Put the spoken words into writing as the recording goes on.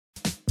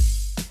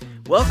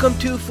Welcome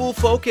to Full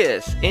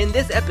Focus. In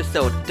this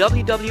episode,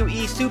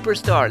 WWE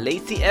superstar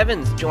Lacey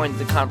Evans joins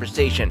the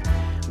conversation.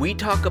 We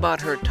talk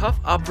about her tough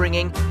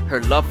upbringing,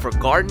 her love for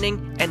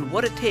gardening, and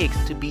what it takes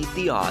to beat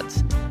the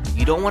odds.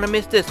 You don't want to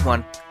miss this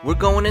one. We're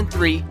going in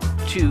 3,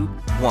 2,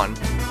 1,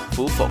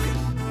 Full Focus.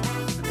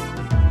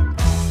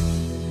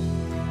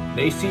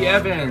 Lacey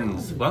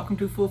Evans, welcome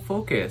to Full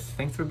Focus.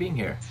 Thanks for being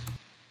here.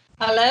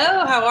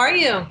 Hello, how are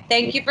you?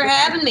 Thank you for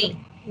having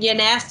me, you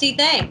nasty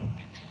thing.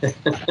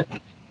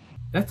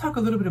 Let's talk a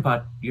little bit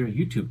about your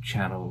YouTube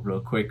channel real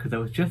quick, because I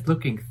was just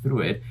looking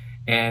through it,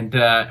 and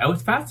I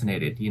was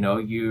fascinated. You know,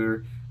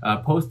 you're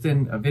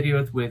posting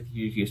videos with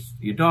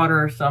your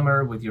daughter,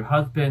 Summer, with your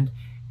husband,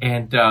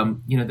 and,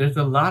 you know, there's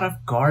a lot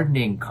of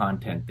gardening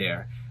content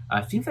there.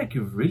 Seems like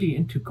you're really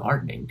into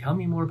gardening. Tell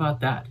me more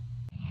about that.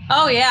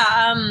 Oh, yeah.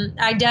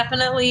 I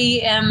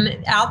definitely am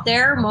out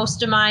there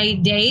most of my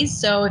days.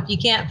 So if you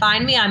can't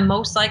find me, I'm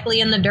most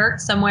likely in the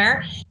dirt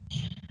somewhere.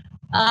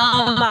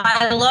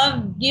 I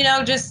love,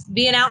 just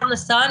being out in the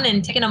sun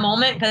and taking a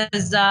moment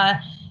because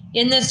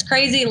in this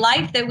crazy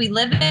life that we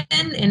live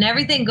in and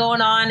everything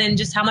going on and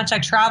just how much I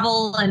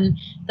travel and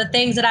the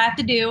things that I have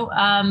to do,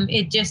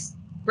 it just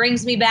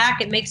brings me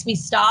back. It makes me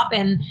stop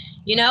and,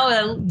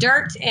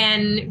 dirt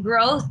and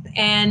growth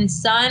and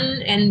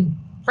sun and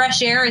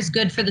fresh air is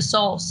good for the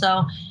soul.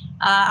 So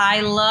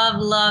I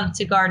love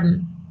to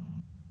garden.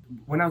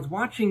 When I was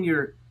watching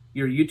your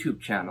YouTube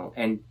channel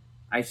and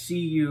I see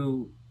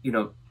you,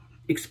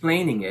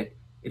 explaining it,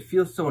 it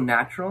feels so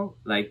natural,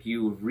 like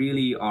you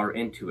really are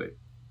into it.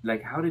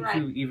 Like, how did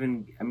you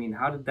even,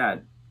 how did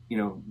that,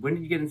 when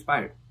did you get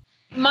inspired?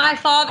 My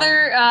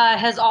father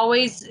has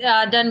always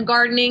done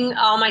gardening.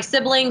 All my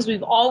siblings,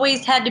 we've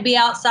always had to be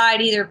outside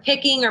either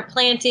picking or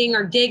planting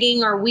or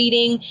digging or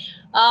weeding.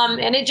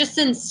 And it just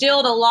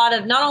instilled a lot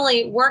of not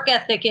only work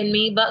ethic in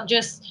me, but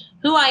just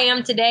who I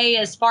am today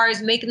as far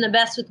as making the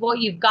best with what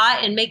you've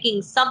got and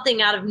making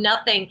something out of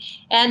nothing.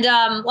 And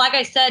like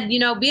I said,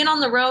 being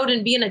on the road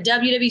and being a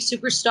WWE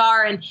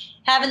superstar and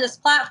having this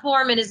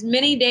platform and as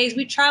many days,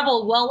 we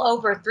travel well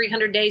over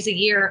 300 days a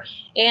year.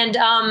 And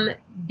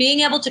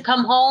being able to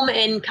come home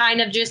and kind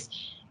of just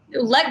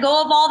let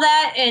go of all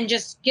that and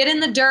just get in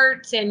the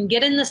dirt and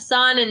get in the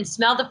sun and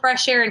smell the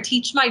fresh air and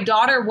teach my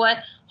daughter what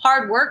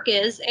hard work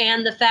is,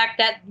 and the fact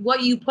that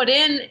what you put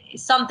in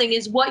something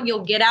is what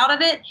you'll get out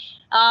of it,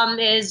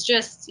 is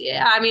just,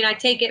 I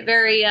take it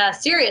very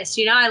serious.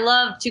 I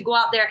love to go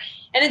out there,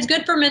 and it's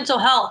good for mental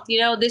health.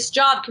 This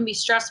job can be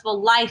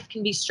stressful. Life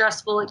can be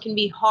stressful. It can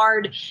be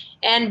hard.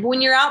 And when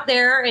you're out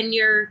there and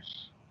you're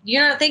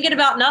not thinking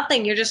about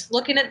nothing, you're just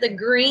looking at the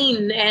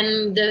green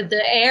and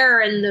the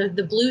air and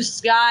the blue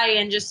sky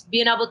and just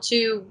being able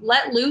to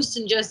let loose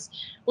and just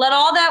let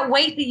all that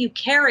weight that you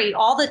carry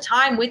all the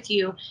time with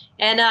you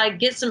and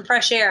get some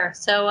fresh air.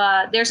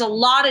 So there's a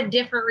lot of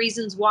different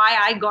reasons why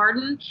I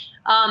garden.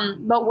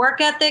 But work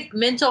ethic,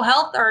 mental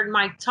health are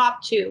my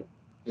top two.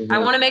 Mm-hmm. I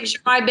want to make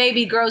sure my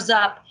baby grows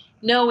up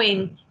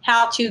knowing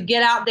how to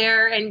get out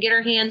there and get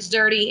her hands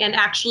dirty and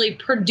actually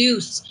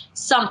produce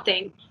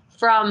something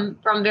from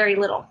very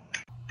little.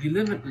 You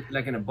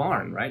live in a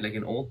barn, right? Like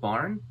an old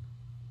barn?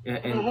 And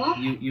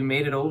mm-hmm. you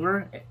made it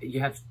over. You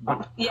have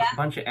a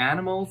bunch of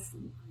animals,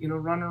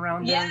 running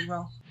around there as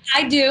well.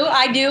 I do,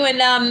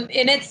 and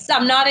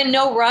I'm not in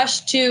no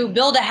rush to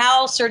build a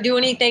house or do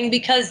anything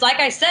because, like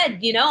I said,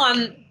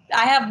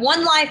 I have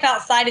one life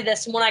outside of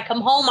this, and when I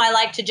come home, I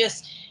like to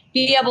just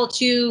be able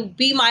to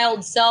be my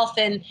old self.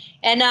 And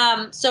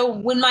so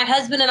when my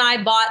husband and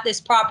I bought this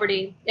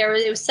property,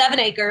 it was 7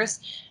 acres.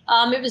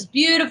 It was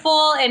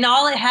beautiful, and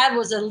all it had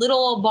was a little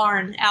old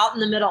barn out in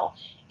the middle.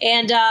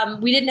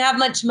 And we didn't have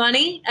much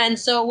money. And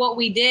so what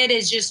we did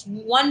is just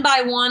one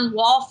by one,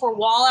 wall for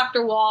wall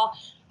after wall,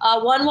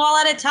 one wall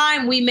at a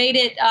time, we made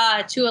it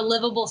to a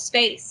livable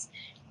space.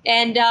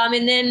 And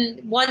then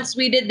once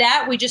we did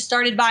that, we just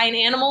started buying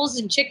animals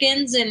and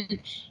chickens and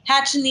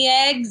hatching the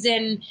eggs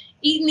and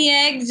eating the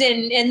eggs.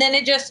 And then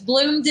it just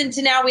bloomed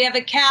into now we have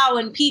a cow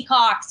and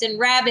peacocks and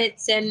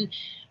rabbits. And,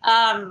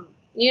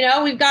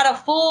 we've got a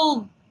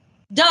full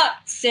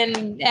ducks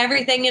and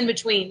everything in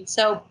between.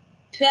 So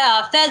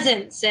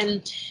pheasants.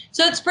 And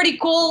so it's pretty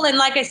cool. And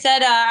like I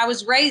said, I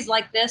was raised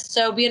like this.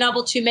 So being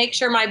able to make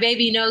sure my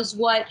baby knows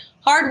what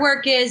hard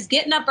work is,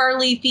 getting up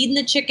early, feeding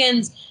the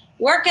chickens,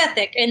 work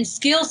ethic and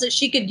skills that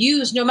she could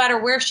use no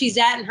matter where she's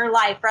at in her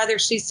life, whether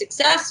she's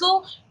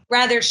successful,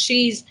 whether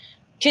she's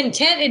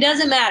content, it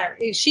doesn't matter.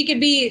 She could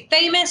be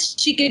famous,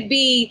 she could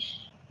be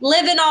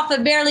living off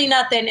of barely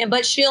nothing,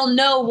 but she'll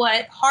know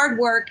what hard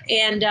work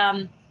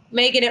and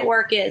making it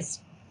work is.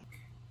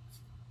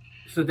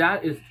 So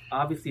that is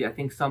obviously, I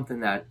think,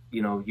 something that,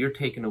 you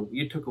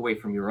took away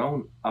from your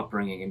own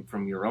upbringing and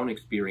from your own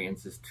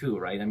experiences too,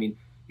 right?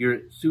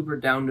 You're super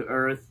down to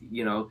earth,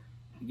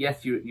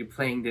 yes, you're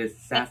playing this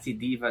sassy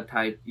diva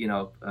type,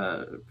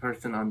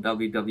 person on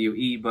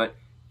WWE, but,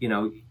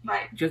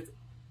 just,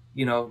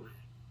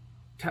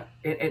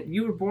 and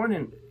you were born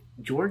in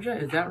Georgia,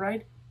 is that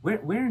right?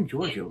 Where in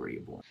Georgia were you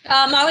born?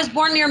 I was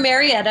born near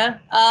Marietta,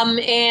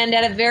 and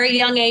at a very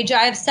young age, I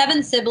have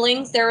 7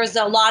 siblings. There was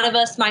a lot of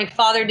us. My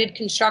father did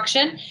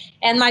construction,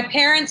 and my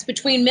parents,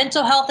 between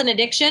mental health and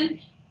addiction,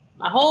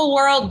 my whole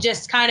world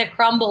just kind of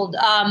crumbled.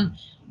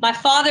 My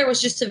father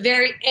was just a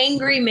very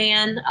angry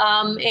man,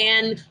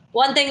 and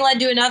one thing led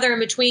to another. In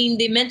between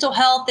the mental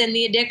health and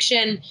the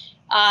addiction,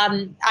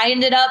 I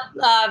ended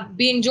up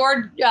being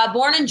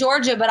born in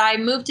Georgia, but I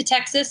moved to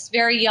Texas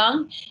very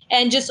young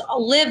and just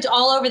lived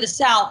all over the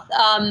South,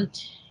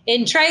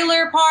 in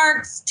trailer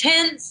parks,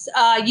 tents,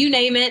 you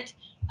name it.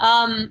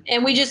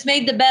 And we just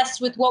made the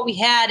best with what we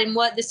had and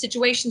what the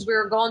situations we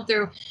were going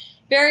through.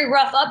 Very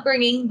rough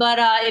upbringing, but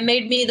it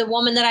made me the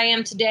woman that I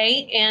am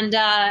today, and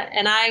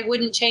I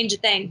wouldn't change a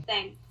thing.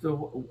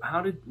 So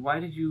why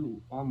did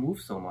you all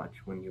move so much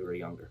when you were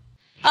younger?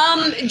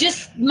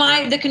 Just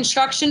the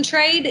construction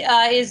trade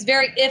is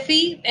very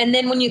iffy, and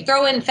then when you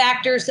throw in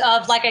factors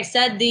of, like I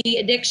said, the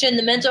addiction,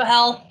 the mental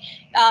health,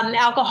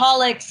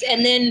 alcoholics,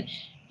 and then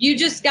you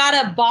just got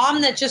a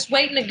bomb that's just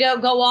waiting to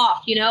go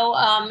off,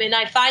 and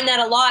I find that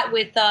a lot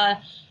with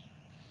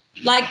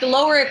like the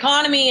lower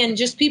economy and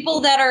just people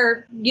that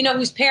are,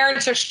 whose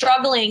parents are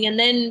struggling, and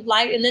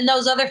then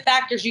those other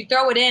factors, you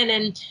throw it in,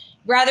 and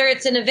rather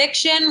it's an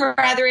eviction,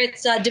 rather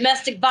it's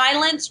domestic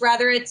violence,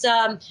 rather it's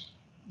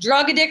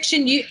drug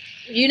addiction,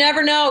 you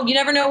never know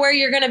where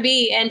you're going to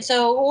be. And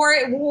so,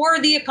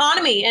 or the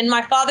economy, and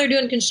my father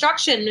doing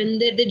construction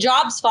and the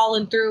jobs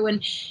falling through.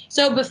 And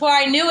so before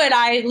I knew it,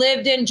 I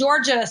lived in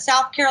Georgia,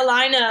 South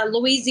Carolina,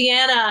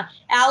 Louisiana,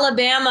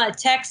 Alabama,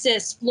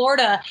 Texas,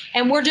 Florida,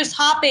 and we're just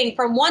hopping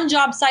from one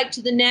job site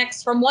to the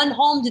next, from one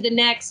home to the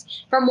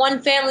next, from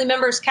one family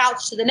member's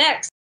couch to the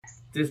next.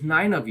 There's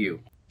 9 of you.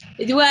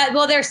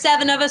 Well, there's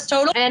 7 of us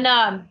total. And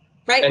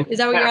right, is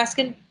that what you're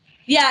asking?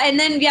 Yeah, and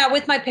then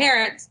with my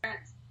parents.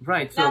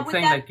 Right, so I'm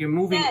saying like you're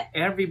moving,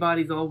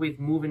 everybody's always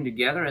moving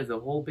together as a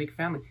whole big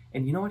family.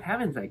 And you know what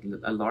happens, like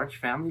a large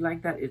family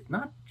like that, it's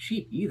not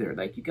cheap either.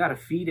 Like you got to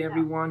feed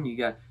everyone, you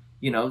got,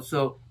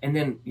 so, and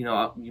then,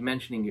 you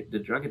mentioning the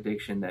drug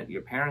addiction that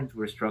your parents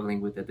were struggling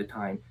with at the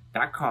time,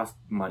 that cost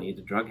money,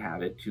 the drug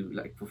habit, to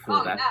like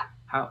fulfill that.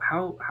 Yeah.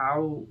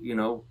 How,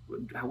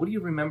 what do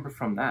you remember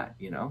from that,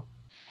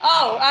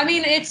 Oh, I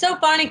mean, it's so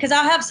funny because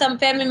I'll have some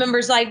family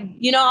members like,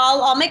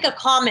 I'll make a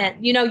comment,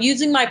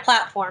 using my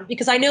platform,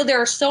 because I know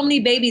there are so many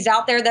babies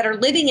out there that are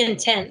living in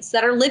tents,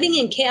 that are living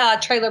in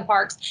trailer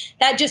parks,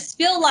 that just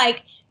feel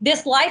like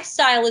this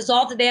lifestyle is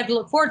all that they have to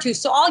look forward to.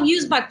 So I'll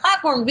use my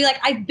platform and be like,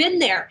 I've been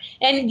there.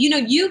 And,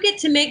 you get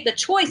to make the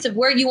choice of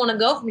where you want to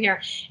go from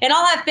here. And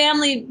I'll have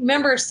family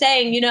members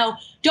saying,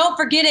 don't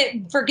forget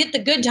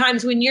the good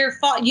times when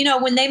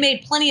when they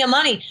made plenty of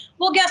money.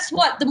 Well, guess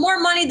what? The more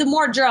money, the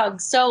more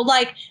drugs. So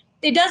like,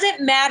 it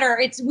doesn't matter.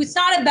 It's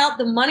not about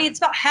the money. It's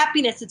about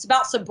happiness. It's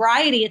about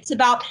sobriety. It's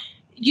about,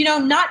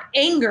 not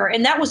anger.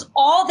 And that was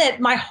all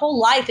that my whole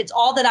life. It's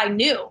all that I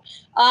knew.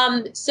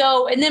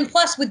 So, and then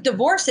plus with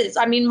divorces,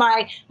 I mean,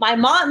 my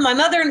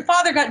mother and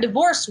father got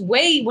divorced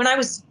way when I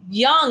was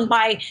young.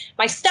 My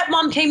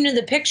stepmom came into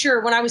the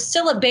picture when I was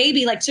still a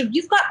baby. Like, so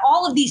you've got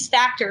all of these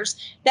factors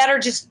that are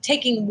just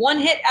taking one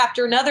hit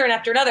after another and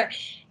after another.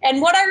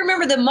 And what I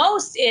remember the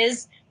most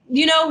is,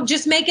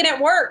 just making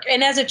it work.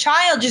 And as a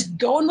child, just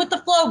going with the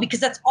flow, because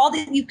that's all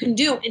that you can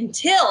do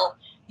until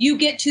you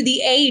get to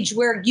the age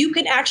where you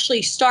can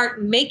actually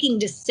start making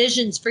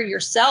decisions for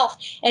yourself.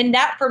 And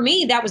that, for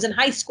me, that was in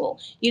high school,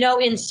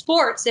 in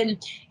sports. And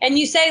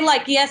you say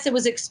like, yes, it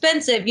was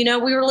expensive. We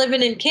were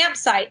living in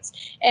campsites.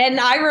 And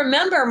I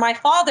remember my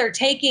father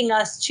taking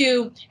us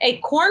to a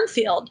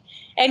cornfield,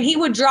 and he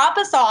would drop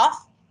us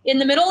off in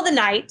the middle of the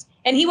night,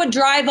 and he would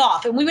drive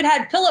off, and we would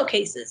have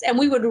pillowcases, and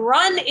we would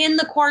run in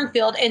the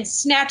cornfield and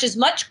snatch as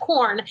much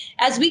corn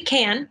as we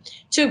can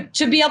to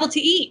be able to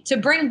eat, to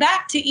bring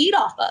back to eat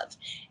off of.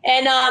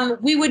 And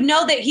we would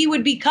know that he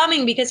would be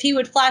coming because he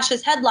would flash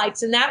his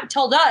headlights, and that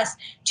told us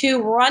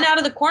to run out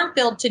of the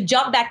cornfield to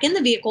jump back in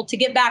the vehicle to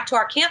get back to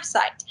our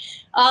campsite.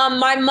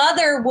 My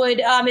mother would,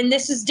 and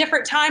this is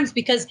different times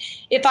because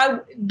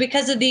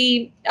because of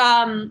the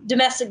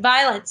domestic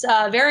violence,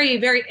 very,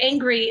 very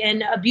angry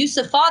and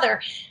abusive father,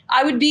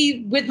 I would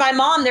be with my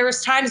mom. There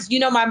was times,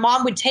 my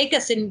mom would take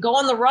us and go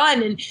on the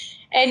run,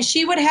 and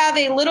she would have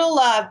a little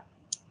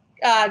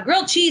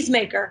grilled cheese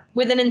maker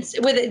with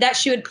that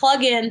she would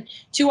plug in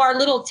to our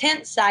little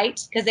tent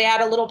site because they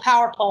had a little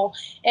power pole,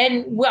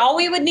 and all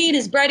we would need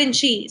is bread and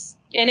cheese,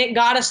 and it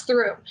got us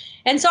through.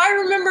 And so I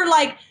remember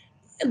like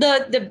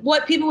the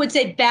what people would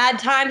say bad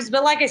times,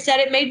 but like I said,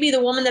 it made me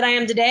the woman that I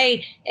am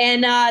today.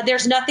 And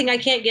there's nothing I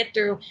can't get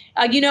through.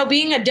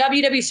 Being a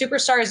WWE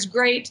superstar is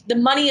great. The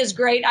money is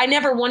great. I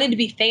never wanted to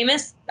be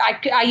famous.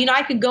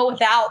 I could go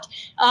without,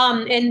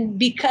 and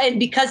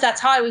because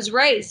that's how I was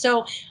raised.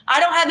 So I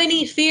don't have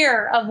any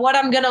fear of what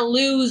I'm going to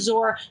lose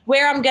or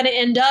where I'm going to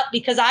end up,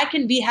 because I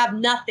can have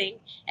nothing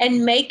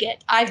and make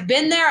it. I've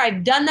been there,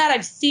 I've done that,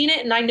 I've seen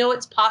it, and I know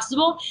it's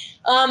possible.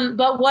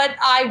 But what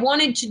I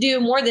wanted to do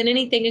more than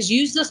anything is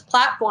use this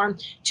platform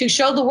to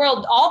show the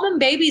world, all them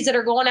babies that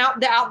are going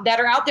that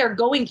are out there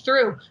going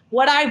through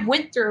what I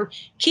went through.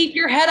 Keep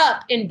your head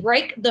up and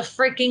break the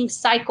freaking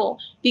cycle,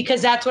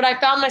 because that's what I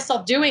found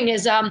myself doing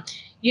is,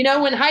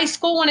 in high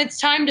school, when it's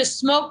time to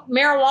smoke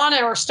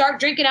marijuana or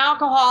start drinking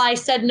alcohol, I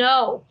said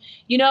no.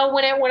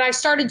 When I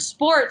started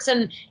sports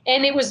and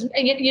it was,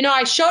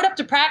 I showed up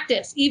to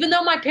practice, even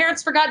though my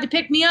parents forgot to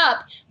pick me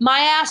up, my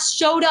ass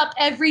showed up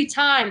every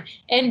time.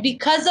 And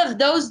because of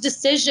those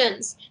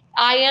decisions,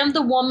 I am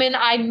the woman.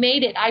 I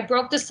made it. I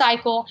broke the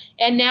cycle.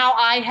 And now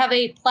I have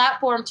a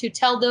platform to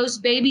tell those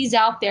babies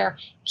out there,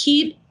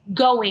 keep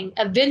going.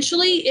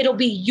 Eventually, it'll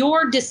be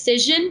your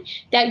decision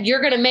that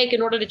you're going to make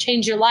in order to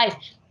change your life.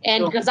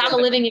 And because I'm a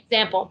living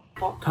example.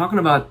 Talking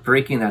about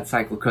breaking that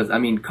cycle, because I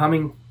mean,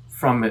 coming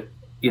from it,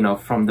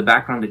 from the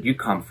background that you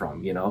come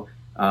from,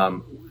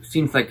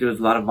 seems like there was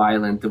a lot of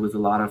violence, there was a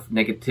lot of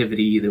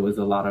negativity, there was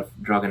a lot of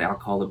drug and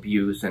alcohol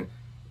abuse, and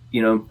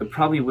it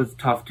probably was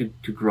tough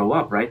to grow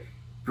up, right?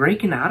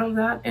 Breaking out of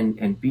that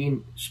and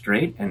being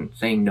straight and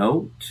saying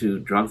no to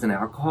drugs and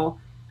alcohol.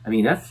 I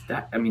mean,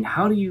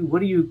 what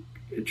do you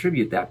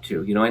attribute that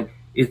to? And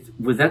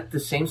was that the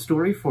same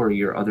story for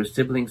your other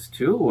siblings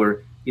too,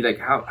 or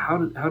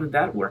how did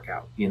that work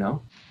out?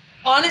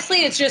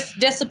 Honestly, it's just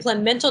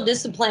discipline, mental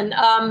discipline.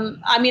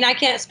 I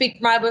can't speak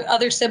for my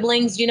other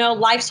siblings.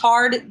 Life's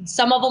hard.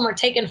 Some of them are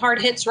taking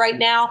hard hits right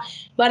now,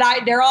 but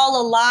they're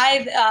all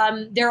alive.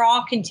 They're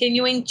all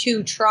continuing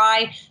to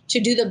try to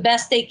do the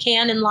best they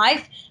can in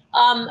life.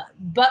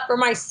 But for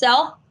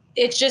myself,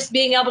 it's just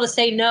being able to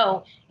say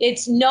no.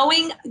 It's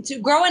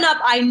growing up,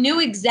 I knew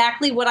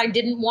exactly what I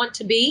didn't want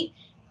to be,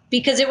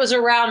 because it was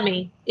around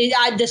me.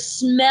 The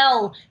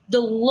smell,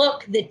 the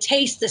look, the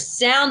taste, the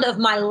sound of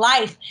my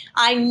life.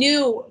 I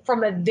knew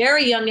from a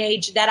very young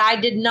age that I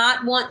did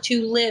not want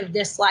to live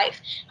this life.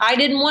 I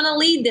didn't want to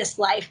lead this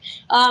life.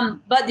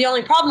 But the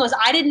only problem was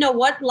I didn't know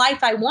what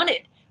life I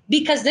wanted,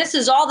 because this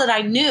is all that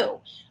I knew.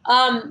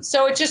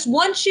 So it's just,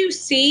 once you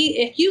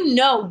see, if you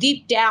know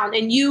deep down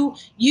and you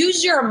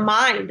use your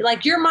mind,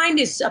 like your mind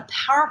is a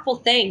powerful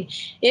thing.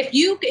 If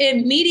you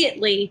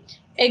immediately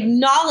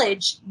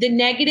acknowledge the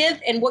negative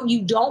and what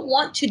you don't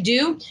want to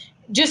do,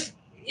 just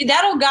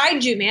that'll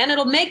guide you, man.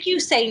 It'll make you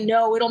say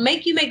no. It'll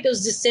make you make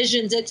those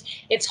decisions.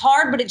 It's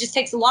hard, but it just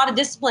takes a lot of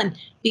discipline,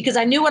 because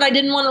I knew what I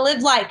didn't want to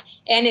live like.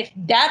 And if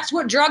that's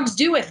what drugs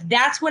do, if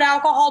that's what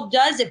alcohol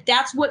does, if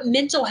that's what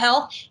mental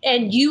health,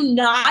 and you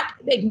not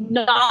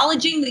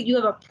acknowledging that you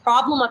have a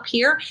problem up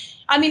here.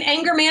 I mean,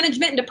 anger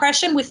management and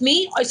depression with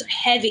me is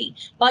heavy.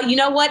 But you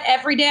know what?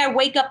 Every day I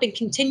wake up and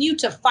continue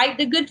to fight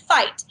the good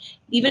fight,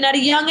 even at a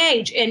young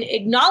age, and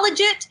acknowledge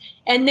it.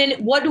 And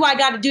then what do I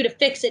got to do to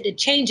fix it, to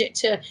change it,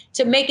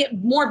 to make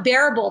it more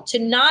bearable, to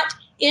not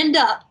end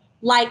up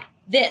like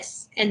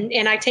this?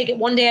 And I take it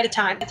one day at a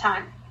time.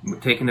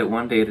 Taking it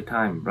one day at a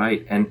time,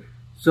 right? And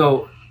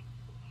so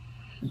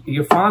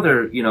your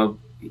father,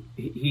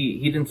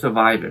 he didn't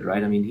survive it,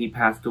 right? I mean, he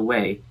passed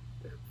away.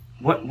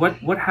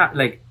 What happened?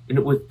 Like, and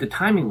it was, the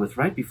timing was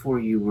right before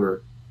you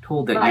were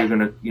told that you're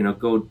gonna,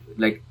 go,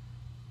 like.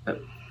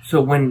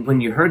 So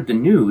when you heard the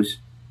news,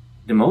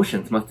 the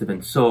emotions must have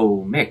been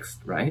so mixed,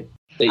 right?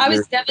 I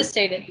was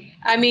devastated.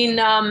 I mean,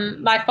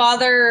 my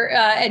father,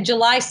 at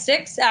July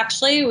 6th,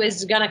 actually,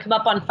 was going to come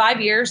up on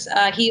 5 years.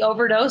 He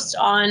overdosed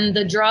on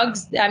the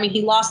drugs. I mean,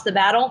 he lost the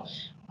battle.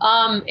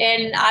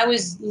 And I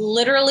was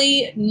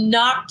literally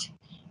knocked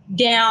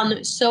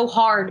down so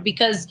hard,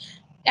 because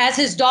as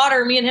his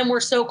daughter, me and him were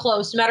so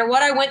close. No matter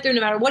what I went through,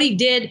 no matter what he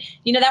did,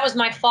 that was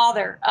my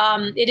father.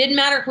 It didn't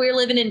matter if we were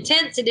living in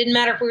tents. It didn't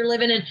matter if we were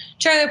living in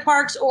trailer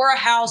parks or a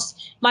house.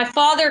 My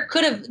father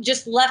could have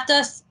just left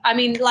us. I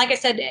mean, like I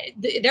said,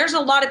 there's a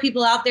lot of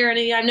people out there, and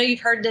I know you've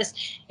heard this,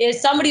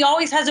 is somebody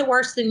always has it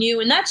worse than you.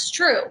 And that's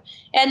true.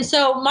 And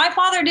so my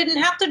father didn't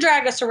have to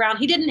drag us around.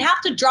 He didn't have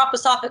to drop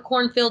us off at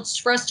cornfields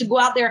for us to go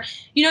out there.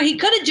 He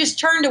could have just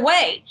turned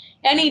away.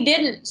 And he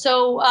didn't.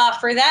 So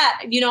for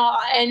that,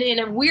 and in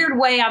a weird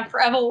way, I'm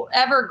forever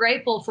ever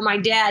grateful for my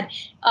dad.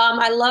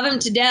 I love him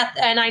to death.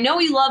 And I know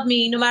he loved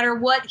me no matter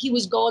what he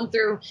was going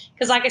through.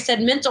 Because like I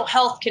said, mental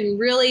health can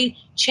really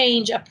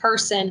change a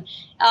person.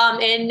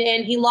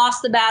 And he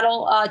lost the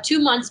battle 2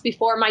 months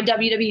before my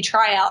WWE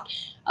tryout.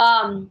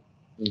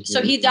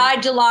 So he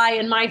died July,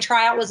 and my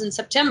tryout was in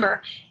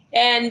September.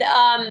 And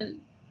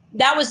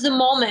that was the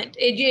moment.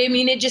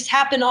 It just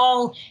happened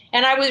all.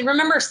 And I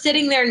remember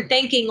sitting there and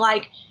thinking,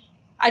 like,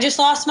 I just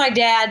lost my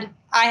dad.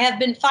 I have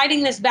been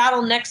fighting this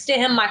battle next to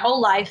him my whole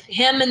life,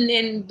 him and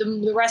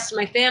the rest of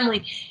my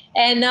family.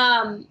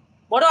 And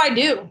what do I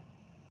do?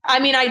 I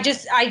mean, I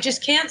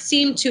just can't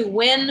seem to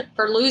win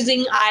for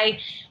losing. I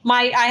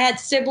had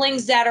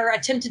siblings that are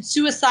attempted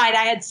suicide.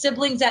 I had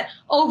siblings that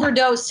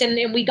overdosed,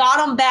 and we got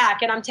them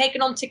back, and I'm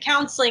taking them to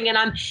counseling, and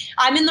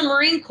I'm in the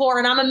Marine Corps,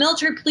 and I'm a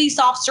military police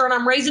officer, and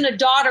I'm raising a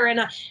daughter,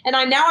 and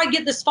I now I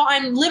get this.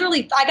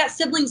 I got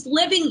siblings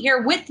living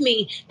here with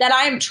me that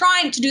I am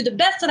trying to do the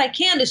best that I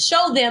can to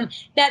show them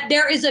that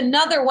there is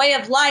another way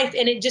of life,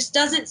 and it just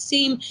doesn't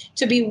seem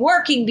to be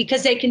working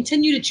because they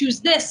continue to choose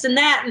this and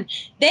that, and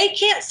they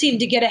can't seem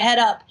to get ahead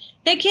up.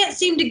 They can't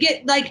seem to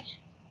get like.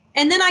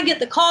 And then I get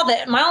the call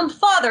that my own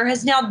father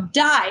has now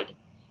died.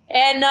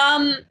 And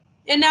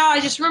now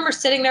I just remember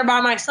sitting there by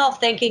myself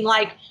thinking,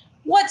 like,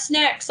 what's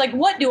next? Like,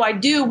 what do I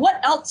do?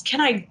 What else can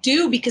I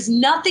do? Because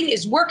nothing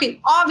is working,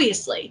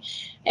 obviously.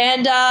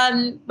 And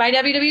my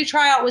WWE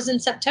tryout was in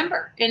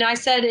September. And I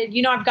said,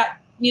 I've got,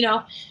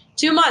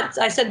 2 months.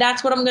 I said,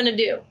 that's what I'm going to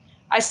do.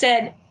 I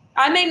said,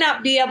 I may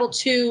not be able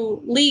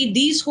to lead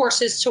these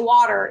horses to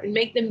water and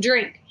make them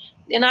drink.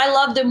 And I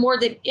love them more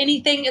than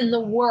anything in the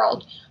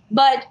world.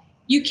 But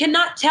you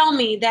cannot tell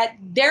me that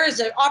there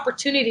is an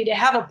opportunity to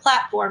have a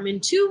platform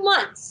in 2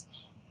 months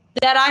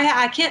that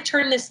I can't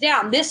turn this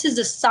down. This is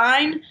a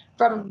sign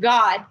from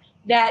God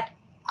that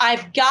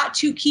I've got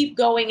to keep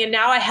going. And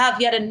now I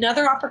have yet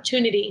another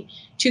opportunity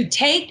to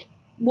take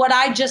what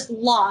I just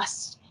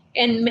lost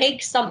and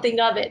make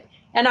something of it.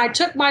 And I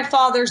took my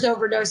father's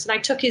overdose and I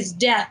took his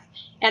death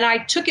and I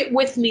took it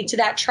with me to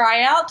that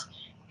tryout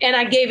and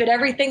I gave it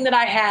everything that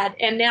I had.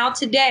 And now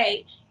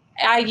today,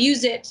 I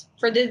use it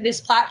for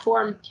this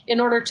platform in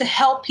order to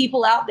help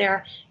people out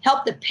there,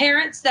 help the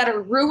parents that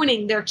are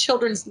ruining their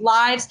children's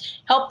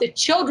lives, help the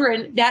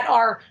children that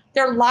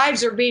their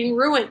lives are being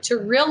ruined to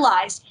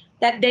realize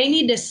that they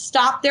need to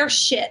stop their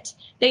shit.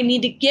 They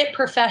need to get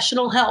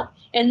professional help.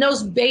 And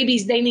those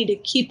babies, they need to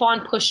keep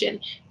on pushing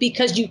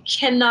because you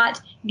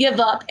cannot give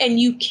up and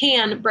you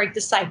can break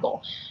the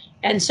cycle.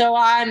 And so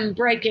I'm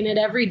breaking it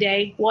every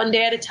day, one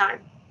day at a time.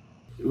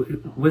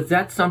 Was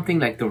that something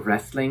like the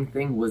wrestling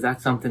thing? Was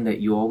that something that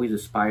you always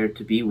aspired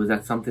to be? Was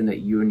that something that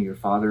you and your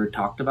father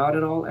talked about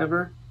at all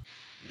ever?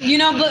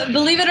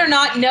 Believe it or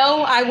not,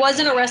 no, I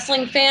wasn't a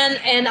wrestling fan.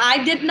 And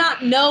I did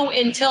not know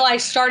until I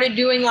started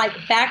doing like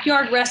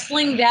backyard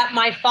wrestling that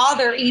my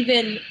father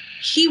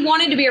he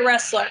wanted to be a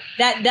wrestler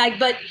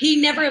but he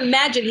never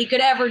imagined he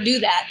could ever do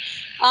that.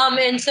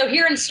 And so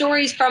hearing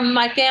stories from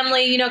my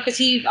family, because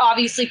he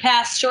obviously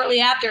passed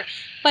shortly after,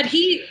 but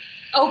he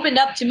opened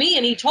up to me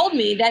and he told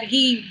me that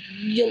he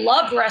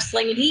loved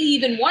wrestling and he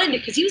even wanted it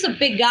because he was a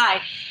big guy.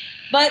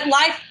 But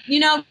life,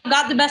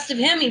 got the best of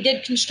him. He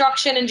did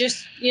construction and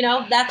just,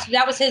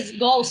 that was his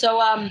goal. So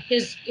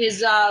his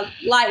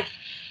life.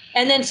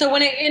 And then so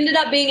when it ended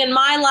up being in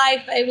my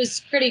life, it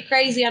was pretty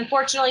crazy.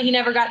 Unfortunately, he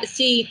never got to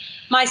see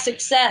my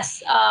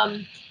success.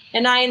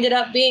 And I ended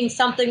up being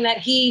something that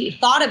he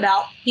thought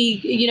about.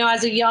 He,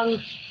 as a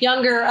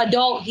younger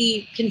adult,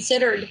 he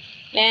considered.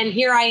 And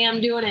here I am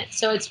doing it.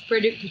 So it's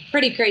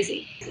pretty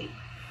crazy.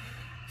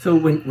 So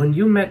when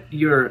you met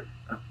your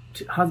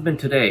husband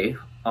today,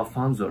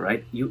 Alfonso,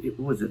 right? You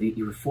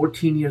were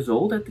 14 years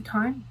old at the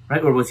time,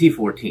 right? Or was he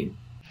 14?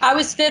 I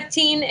was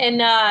 15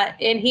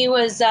 and he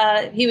was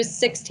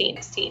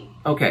 16.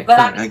 Okay, but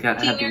I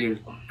got a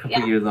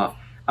couple years off.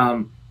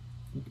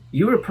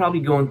 You were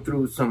probably going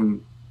through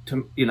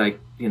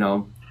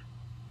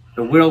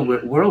a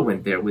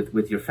whirlwind there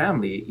with your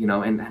family,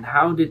 and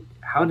how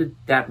did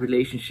that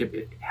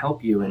relationship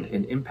help you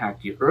and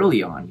impact you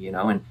early on,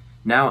 and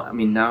now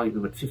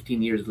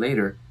 15 years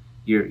later,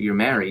 you're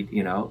married,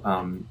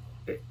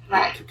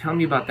 Right. Tell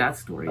me about that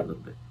story a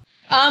little bit.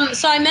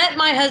 So I met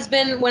my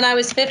husband when I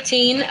was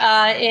 15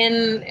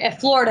 in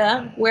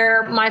Florida,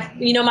 where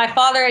my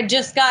father had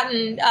just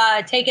gotten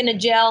taken to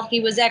jail. He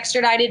was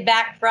extradited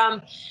back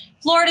from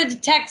Florida to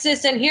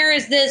Texas, and here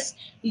is this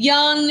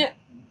young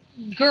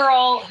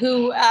girl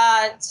who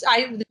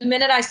the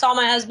minute I saw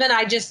my husband,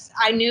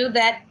 I knew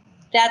that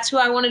that's who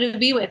I wanted to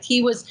be with.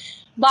 He was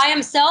by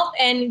himself,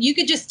 and you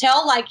could just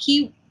tell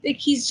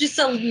he's just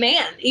a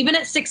man. Even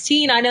at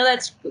 16, I know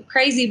that's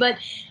crazy, but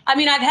I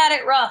mean, I've had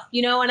it rough,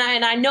 and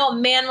I know a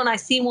man when I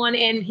see one,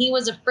 and he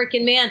was a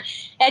freaking man.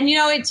 And,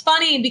 it's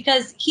funny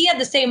because he had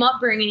the same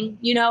upbringing.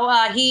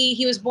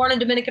 He was born in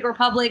Dominican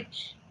Republic.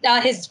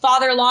 His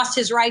father lost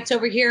his rights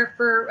over here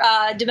for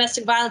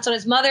domestic violence on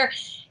his mother.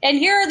 And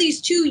here are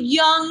these two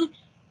young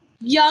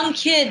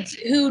kids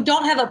who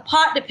don't have a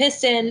pot to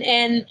piss in,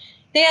 and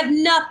they have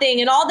nothing.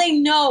 And all they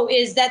know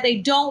is that they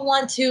don't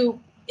want to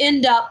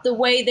end up the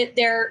way that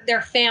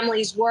their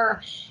families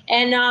were.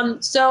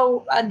 And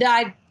so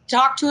I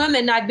talked to him,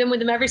 and I've been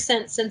with him ever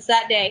since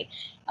that day.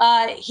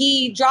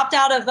 He dropped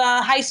out of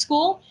high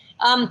school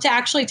to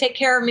actually take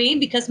care of me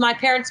because my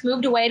parents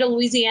moved away to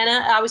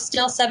Louisiana. I was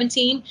still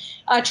 17,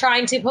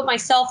 trying to put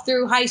myself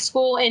through high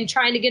school and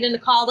trying to get into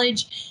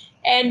college.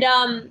 And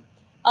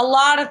a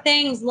lot of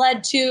things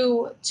led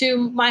to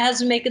my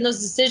husband making those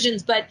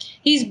decisions, but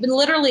he's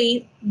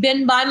literally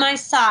been by my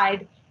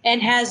side and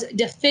has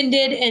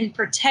defended and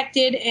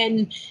protected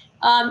and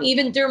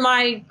even through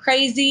my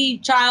crazy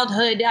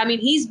childhood. I mean,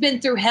 he's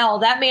been through hell.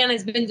 That man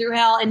has been through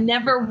hell, and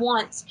never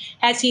once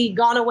has he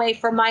gone away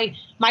from my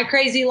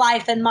crazy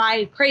life and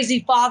my crazy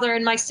father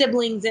and my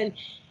siblings. And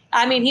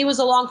I mean, he was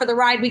along for the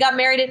ride. We got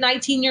married at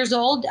 19 years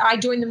old. I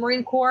joined the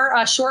Marine Corps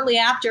shortly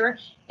after,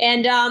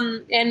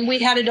 and we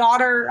had a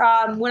daughter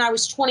when I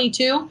was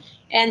 22.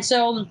 And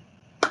so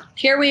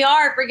here we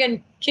are,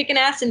 freaking kicking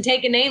ass and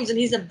taking names, and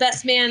he's the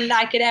best man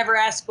I could ever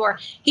ask for.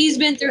 He's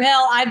been through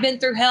hell, I've been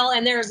through hell,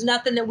 and there's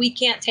nothing that we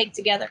can't take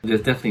together.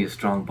 There's definitely a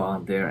strong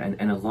bond there,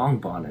 and a long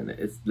bond, and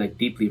it's like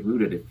deeply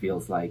rooted, it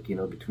feels like,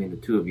 between the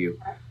two of you.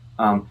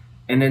 And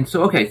then,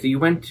 so you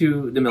went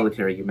to the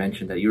military. You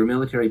mentioned that you were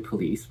military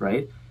police,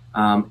 right?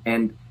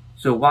 And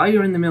so while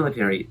you're in the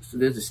military, so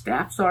there's a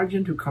staff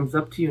sergeant who comes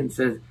up to you and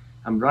says,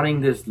 I'm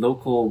running this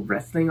local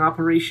wrestling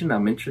operation.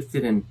 I'm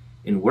interested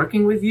in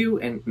working with you.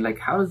 And like,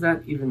 how does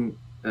that even,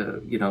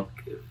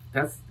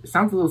 it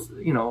sounds a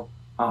little,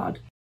 odd.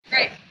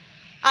 Right.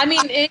 I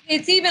mean,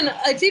 it's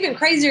even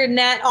crazier than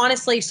that,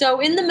 honestly. So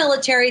in the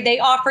military, they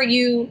offer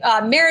you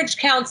marriage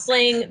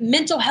counseling,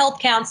 mental health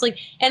counseling,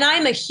 and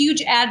I'm a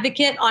huge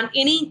advocate on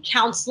any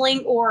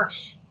counseling. Or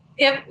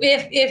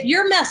if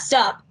you're messed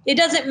up, it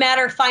doesn't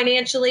matter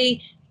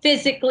financially,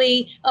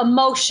 physically,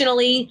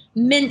 emotionally,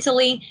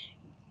 mentally.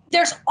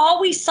 There's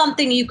always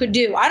something you could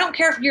do. I don't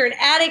care if you're an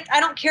addict.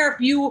 I don't care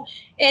if you,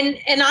 and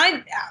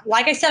I,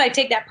 like I said, I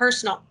take that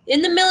personal.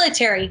 In the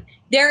military,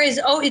 there is,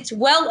 it's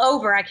well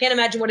over, I can't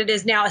imagine what it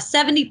is now, a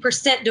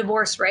 70%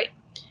 divorce rate.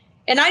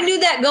 And I knew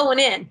that going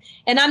in.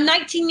 And I'm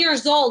 19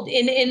 years old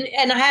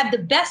and I have the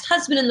best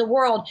husband in the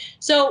world.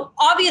 So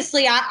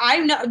obviously I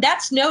know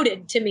that's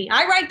noted to me.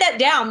 I write that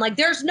down. Like,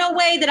 there's no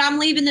way that I'm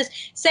leaving this.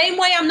 Same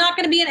way I'm not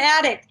going to be an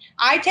addict.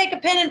 I take a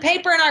pen and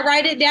paper and I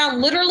write it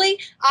down. Literally,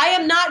 I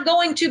am not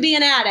going to be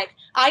an addict.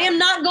 I am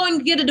not going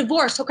to get a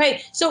divorce.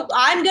 Okay. So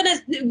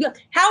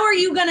how are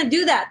you going to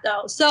do that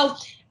though? So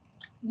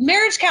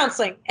marriage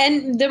counseling,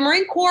 and the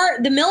Marine Corps,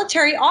 the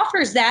military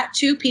offers that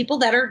to people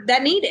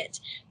that need it.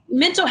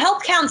 Mental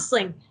health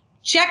counseling,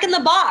 check in the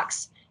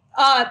box.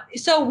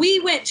 So we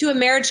went to a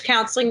marriage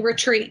counseling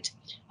retreat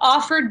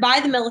offered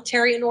by the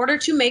military in order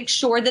to make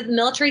sure that the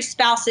military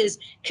spouses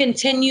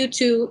continue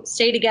to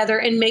stay together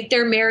and make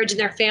their marriage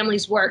and their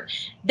families work.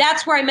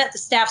 That's where I met the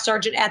staff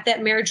sergeant at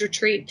that marriage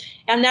retreat.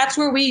 And that's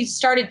where we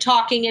started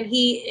talking, and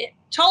he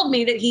told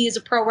me that he is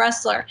a pro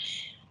wrestler.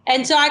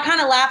 And so I kind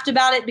of laughed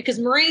about it because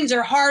Marines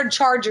are hard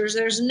chargers.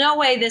 There's no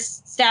way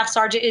this staff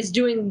sergeant is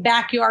doing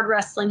backyard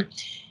wrestling.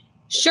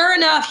 Sure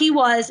enough, he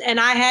was, and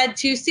I had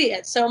to see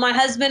it. So my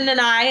husband and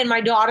I and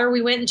my daughter,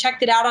 we went and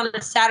checked it out on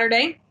a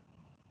Saturday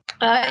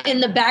in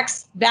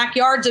the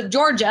backyards of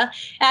Georgia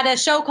at a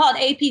show called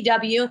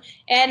APW.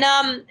 And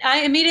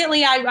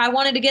I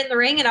wanted to get in the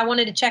ring and I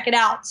wanted to check it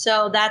out.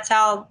 So that's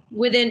how,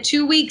 within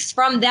 2 weeks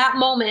from that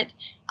moment,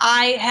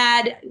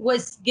 I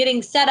was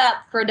getting set up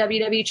for a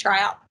WWE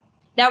tryout.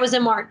 That was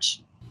in March.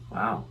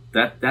 Wow,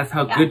 that's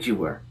how good you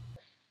were.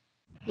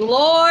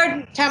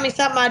 Lord, tell me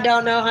something I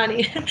don't know,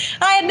 honey.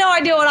 I had no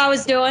idea what I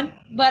was doing,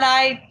 but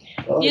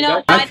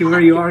that's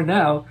where you are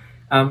now.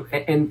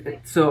 And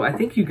so I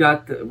think you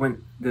got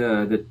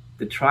the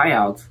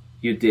tryouts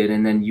you did,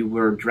 and then you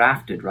were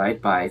drafted, right?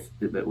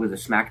 With a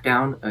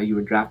SmackDown, you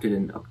were drafted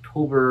in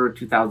October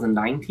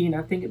 2019,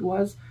 I think it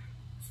was.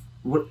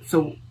 What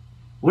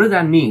does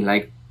that mean?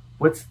 Like,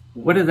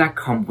 what does that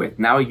come with?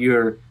 Now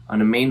you're on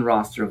the main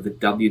roster of the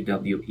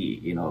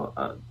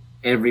WWE.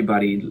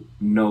 Everybody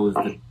knows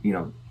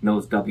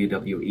knows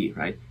WWE,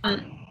 right?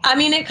 I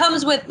mean, it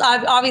comes with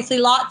obviously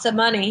lots of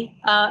money.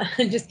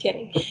 Just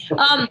kidding.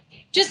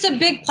 Just a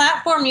big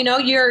platform.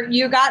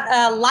 You got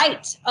a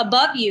light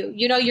above you.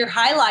 You're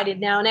highlighted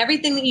now in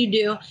everything that you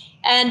do.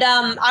 And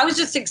I was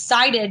just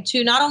excited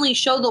to not only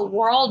show the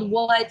world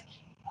what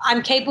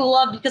I'm capable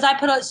of, because I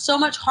put so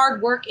much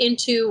hard work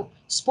into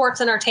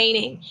sports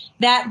entertaining,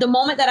 that the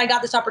moment that I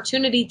got this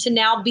opportunity to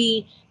now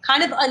be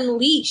kind of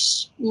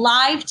unleash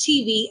live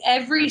TV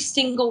every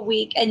single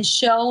week and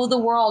show the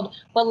world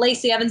what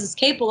Lacey Evans is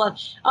capable of.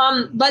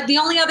 But the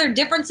only other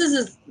differences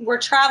is we're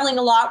traveling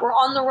a lot. We're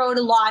on the road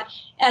a lot.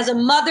 As a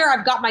mother,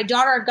 I've got my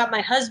daughter, I've got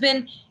my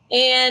husband.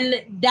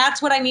 And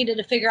that's what I needed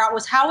to figure out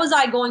was, how was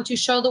I going to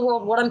show the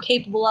world what I'm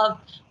capable of,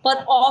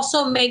 but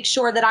also make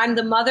sure that I'm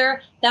the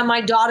mother that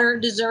my daughter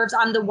deserves.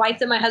 I'm the wife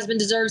that my husband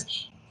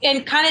deserves,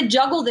 and kind of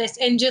juggle this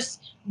and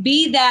just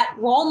be that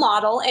role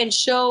model and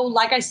show,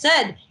 like I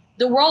said,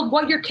 the world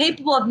what you're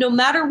capable of, no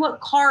matter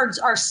what cards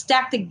are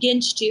stacked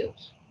against you,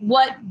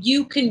 what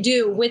you can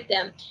do with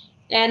them.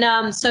 And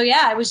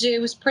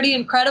it was pretty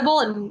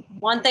incredible, and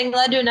one thing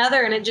led to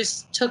another, and it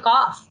just took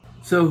off.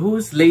 So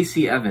who's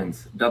Lacey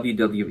Evans,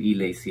 WWE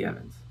Lacey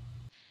Evans?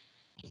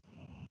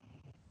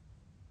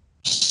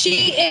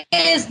 She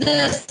is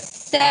the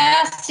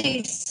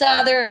sassy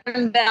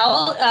Southern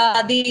belle,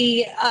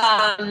 the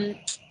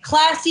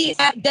classy,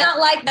 don't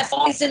like the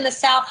boys in the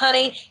South,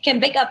 honey, can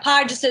bake a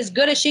pie just as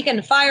good as she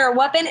can fire a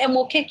weapon, and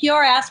will kick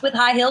your ass with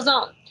high heels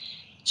on.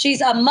 She's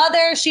a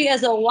mother, she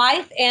is a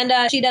wife, and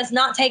she does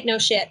not take no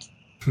shit.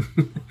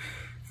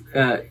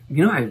 I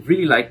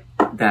really like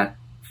that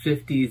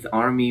 50s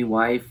army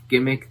wife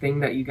gimmick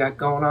thing that you got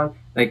going on?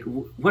 Like,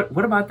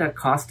 what about that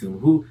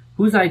costume?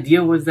 Whose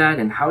idea was that,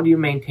 and how do you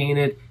maintain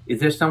it? Is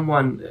there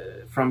someone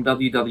from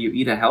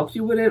WWE that helps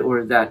you with it, or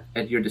is that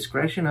at your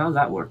discretion? How does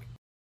that work?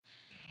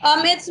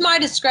 It's my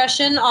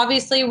discretion.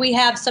 Obviously, we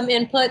have some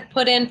input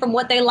put in from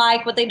what they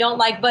like, what they don't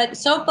like. But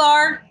so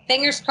far,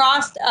 fingers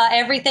crossed,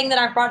 everything that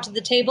I've brought to the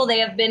table, they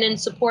have been in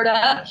support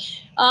of.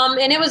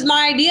 And it was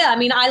my idea. I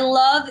mean, I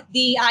love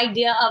the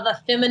idea of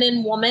a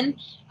feminine woman.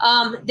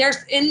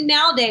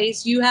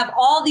 Nowadays, you have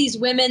all these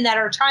women that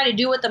are trying to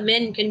do what the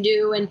men can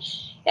do.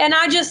 And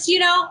I just,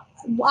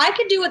 I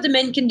could do what the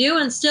men can do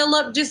and still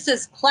look just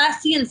as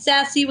classy and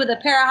sassy with a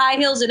pair of high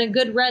heels and a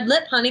good red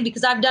lip, honey,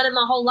 because I've done it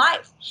my whole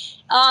life.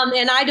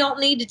 And I don't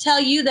need to tell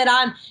you that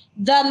I'm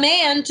the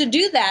man to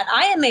do that.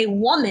 I am a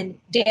woman,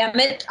 damn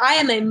it. I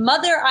am a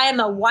mother. I am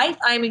a wife.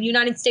 I am a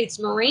United States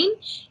Marine.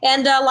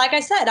 And like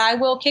I said, I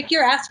will kick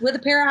your ass with a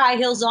pair of high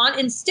heels on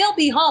and still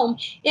be home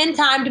in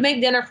time to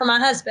make dinner for my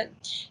husband.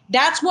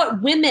 That's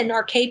what women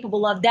are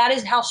capable of. That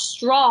is how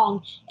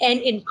strong and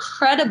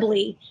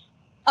incredibly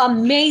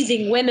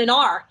amazing women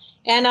are.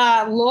 And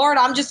Lord,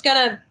 I'm just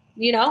going to,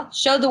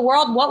 show the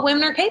world what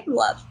women are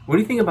capable of. What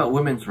do you think about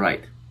women's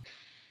right?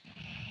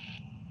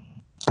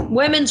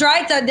 Women's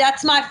rights,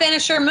 that's my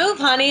finisher move,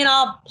 honey, and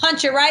I'll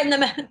punch it right in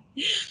the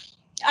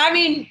I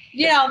mean,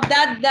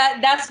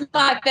 that's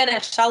my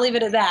finish. I'll leave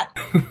it at that.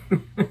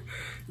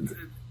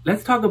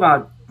 Let's talk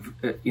about,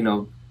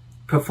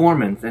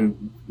 performance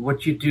and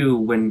what you do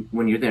when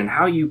you're there and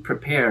how you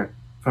prepare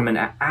from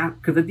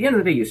because at the end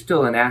of the day, you're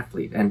still an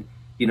athlete, and,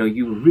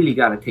 you really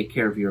got to take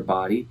care of your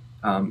body.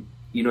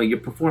 You're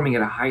performing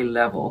at a high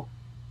level.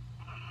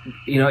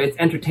 It's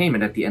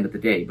entertainment at the end of the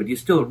day, but you're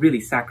still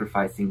really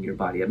sacrificing your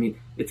body. I mean,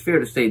 it's fair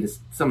to say this,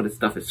 some of the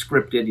stuff is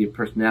scripted, your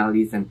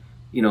personalities, and,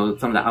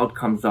 some of the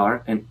outcomes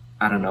are, and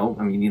I don't know,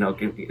 I mean,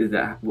 is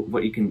that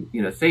what you can,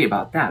 say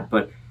about that?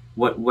 But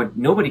what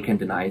nobody can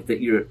deny is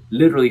that you're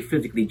literally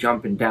physically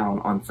jumping down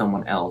on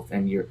someone else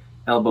and you're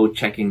elbow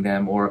checking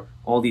them or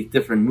all these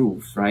different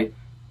moves, right?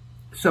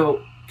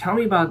 So tell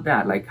me about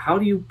that. Like, how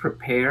do you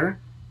prepare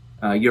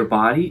your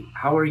body?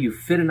 How are you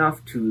fit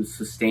enough to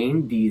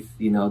sustain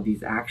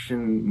these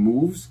action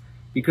moves?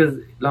 Because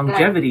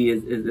longevity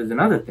is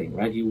another thing,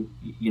 right?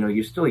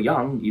 You're still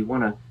young. You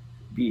want to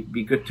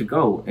be good to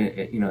go,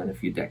 in a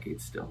few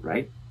decades still,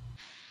 right?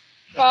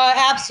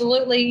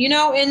 Absolutely.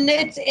 And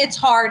it's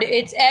hard.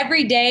 It's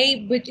every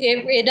day, but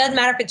it doesn't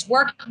matter if it's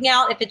working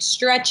out, if it's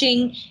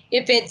stretching,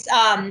 if it's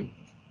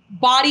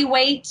body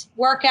weight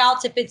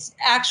workouts, if it's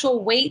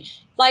actual weight.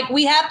 Like,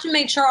 we have to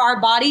make sure our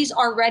bodies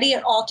are ready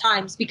at all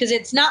times, because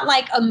it's not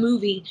like a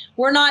movie.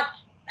 We're not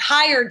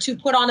hired to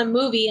put on a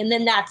movie and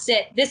then that's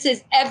it. This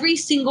is every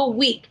single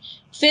week.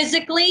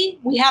 Physically,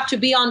 we have to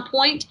be on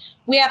point.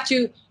 We have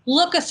to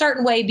look a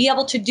certain way, be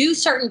able to do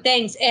certain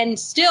things, and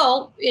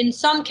still, in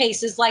some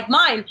cases like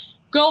mine,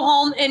 go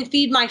home and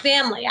feed my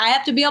family. I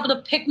have to be able to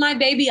pick my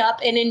baby up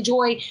and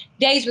enjoy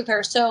days with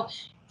her. So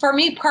for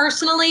me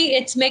personally,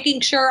 it's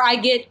making sure I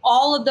get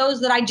all of those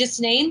that I just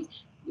named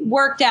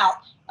worked out.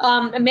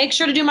 And make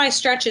sure to do my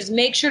stretches,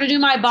 make sure to do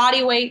my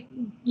body weight,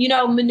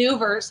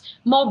 maneuvers,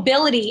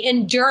 mobility,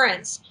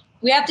 endurance.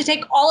 We have to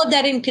take all of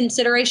that in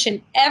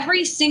consideration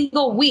every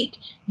single week,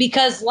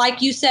 because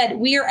like you said,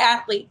 we are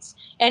athletes.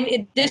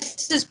 And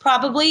this is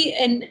probably,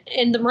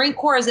 in the Marine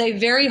Corps, is a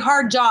very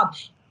hard job.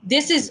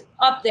 This is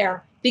up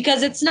there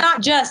because it's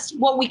not just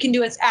what we can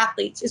do as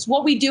athletes. It's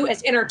what we do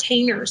as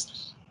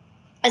entertainers.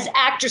 As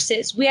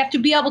actresses, we have to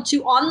be able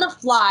to, on the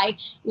fly,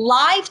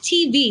 live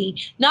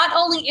TV, not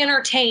only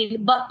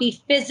entertain, but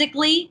be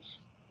physically,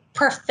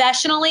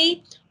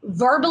 professionally,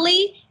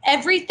 verbally.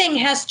 Everything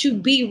has to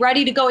be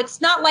ready to go.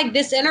 It's not like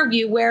this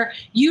interview where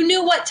you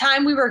knew what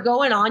time we were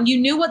going on. You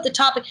knew what the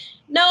topic.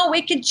 No,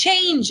 it could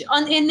change.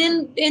 And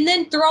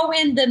then throw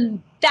in the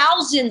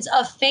thousands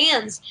of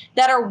fans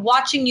that are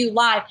watching you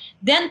live.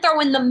 Then throw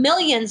in the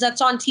millions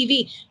that's on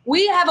TV.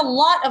 We have a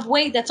lot of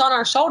weight that's on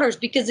our shoulders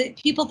because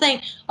people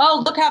think,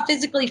 oh, look how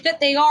physically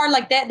fit they are.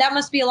 Like that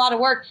must be a lot of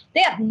work.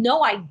 They have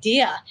no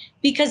idea,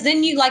 because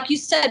then like you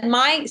said,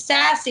 my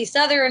sassy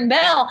Southern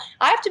Belle,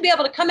 I have to be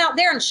able to come out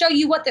there and show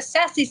you what the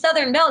sassy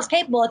Southern Belle is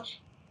capable of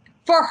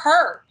for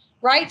her.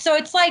 Right. So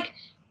it's like,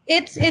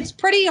 it's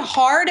pretty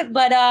hard,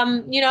 but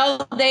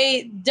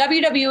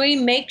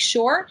WWE makes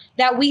sure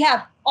that we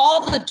have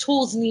all the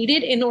tools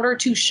needed in order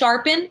to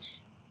sharpen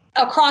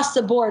across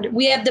the board.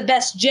 We have the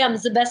best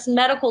gyms, the best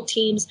medical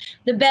teams,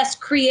 the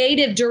best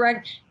creative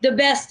the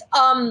best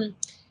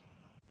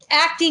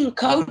acting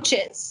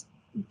coaches,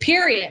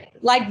 period.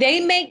 Like,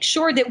 they make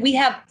sure that we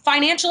have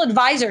financial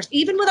advisors,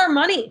 even with our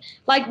money.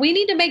 Like, we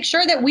need to make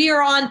sure that we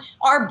are on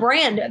our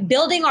brand,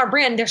 building our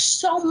brand. There's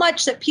so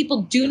much that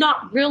people do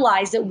not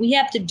realize that we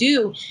have to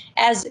do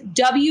as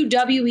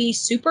WWE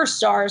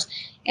superstars.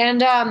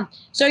 And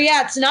so,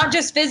 yeah, it's not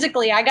just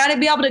physically. I got to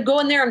be able to go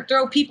in there and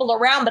throw people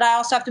around, but I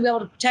also have to be able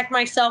to protect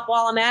myself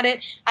while I'm at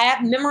it. I have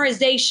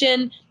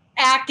memorization,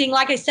 acting.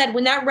 Like I said,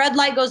 when that red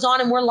light goes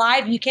on and we're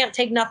live, you can't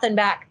take nothing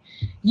back.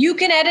 You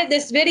can edit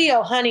this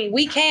video, honey.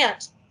 We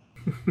can't.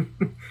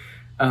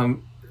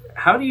 um,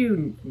 how do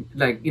you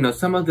like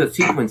some of the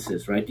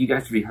sequences, right? Do you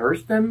guys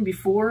rehearse them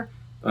before,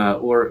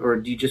 or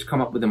do you just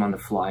come up with them on the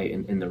fly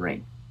in the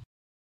ring?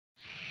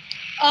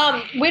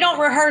 We don't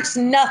rehearse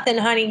nothing,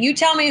 honey. You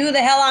tell me who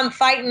the hell I'm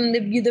fighting,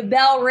 the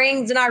bell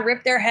rings and I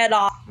rip their head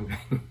off.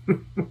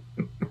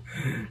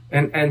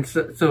 And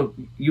so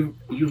you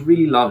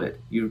really love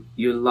it. You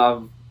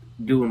love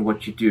doing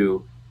what you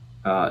do.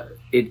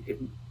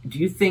 Do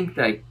you think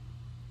that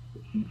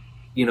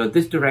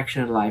this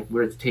direction in life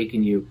where it's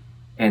taken you,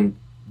 and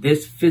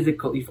this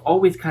physical, you've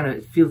always kind of,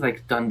 it feels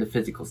like done the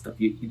physical stuff.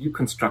 You do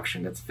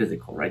construction, that's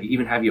physical, right? You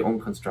even have your own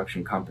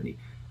construction company.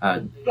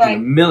 Right.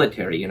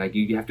 Military,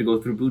 you have to go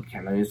through boot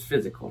camp. I mean, it's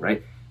physical, right?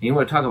 And you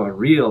want to talk about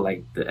real,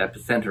 like the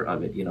epicenter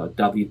of it,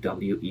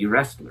 WWE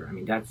wrestler. I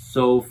mean, that's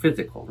so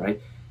physical,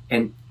 right?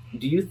 And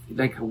do you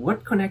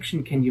what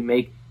connection can you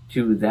make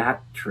to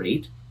that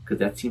trait? Because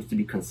that seems to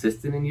be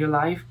consistent in your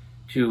life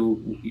to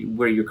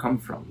where you come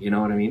from. You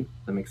know what I mean?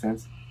 Does that make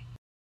sense?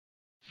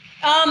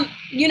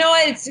 You know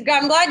what?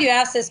 I'm glad you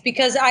asked this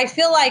because I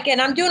feel like,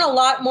 and I'm doing a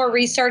lot more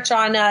research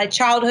on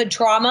childhood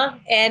trauma,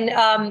 and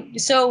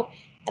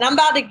and I'm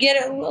about to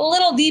get a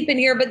little deep in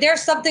here, but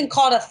there's something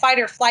called a fight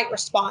or flight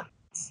response,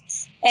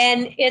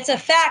 and it's a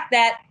fact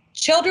that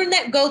children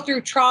that go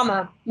through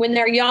trauma when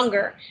they're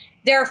younger,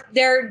 they're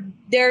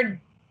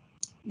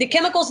the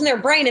chemicals in their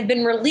brain have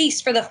been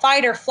released for the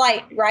fight or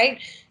flight, right?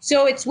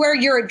 So it's where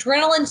your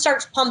adrenaline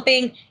starts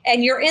pumping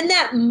and you're in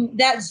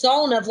that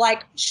zone of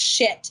like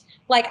shit,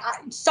 like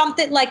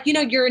something like,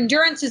 your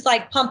endurance is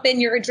like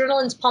pumping, your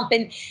adrenaline's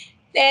pumping.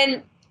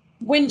 And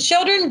when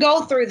children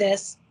go through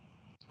this,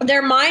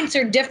 their minds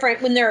are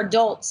different when they're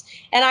adults.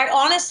 And I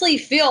honestly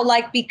feel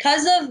like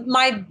because of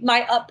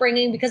my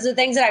upbringing, because of the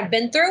things that I've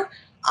been through,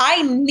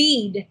 I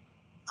need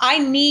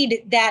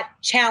that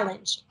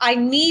challenge. I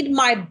need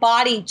my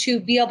body to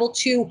be able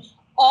to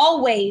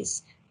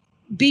always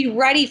be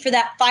ready for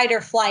that fight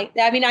or flight.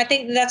 I mean, I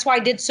think that's why I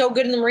did so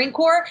good in the Marine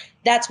Corps.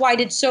 That's why I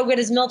did so good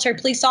as a military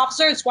police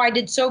officer. It's why I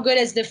did so good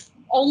as the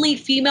only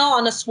female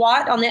on a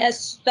SWAT, on the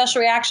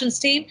Special Reactions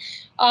team.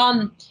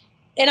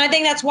 And I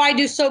think that's why I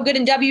do so good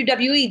in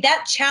WWE.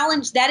 That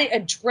challenge, that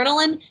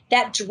adrenaline,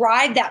 that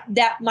drive,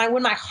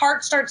 when my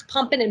heart starts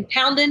pumping and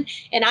pounding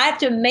and I have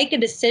to make a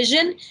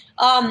decision,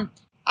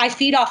 I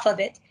feed off of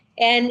it,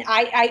 and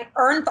I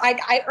earn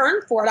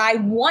for it. I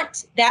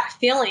want that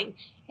feeling,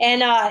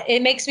 and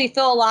it makes me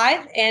feel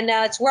alive, and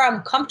it's where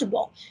I'm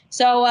comfortable.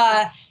 So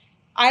I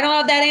don't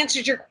know if that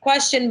answers your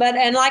question, but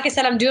like I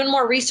said, I'm doing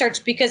more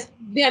research because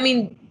I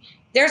mean,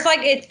 there's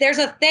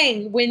a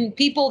thing when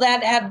people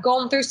that have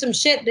gone through some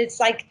shit,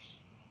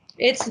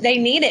 they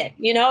need it,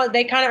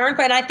 they kind of earn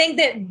for it. And I think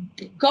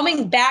that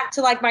going back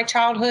to like my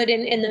childhood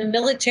in the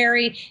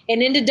military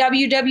and into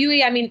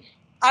WWE, I mean,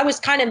 I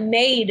was kind of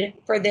made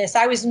for this.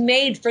 I was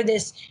made for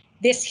this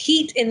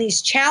heat and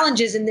these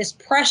challenges and this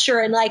pressure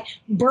and like,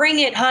 bring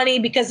it, honey,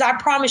 because I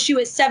promise you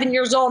at 7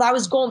 years old, I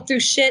was going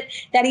through shit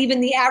that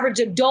even the average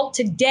adult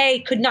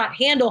today could not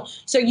handle.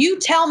 So you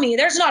tell me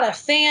there's not a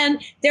fan,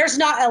 there's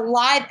not a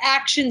live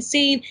action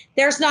scene,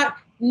 there's not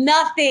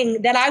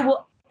nothing that I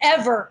will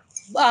ever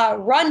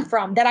run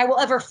from, that I will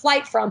ever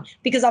flight from,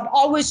 because I've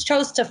always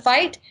chose to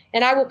fight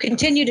and I will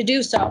continue to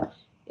do so,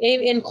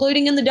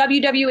 including in the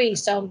WWE.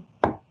 So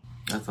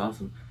that's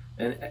awesome.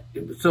 And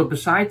so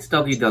besides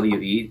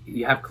WWE,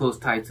 you have close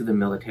ties to the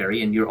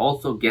military, and you're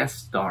also guest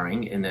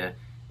starring in a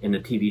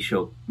TV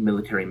show,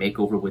 Military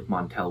Makeover, with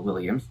Montel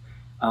Williams.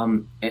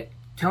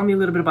 Tell me a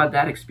little bit about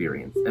that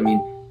experience. I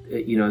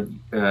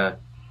mean,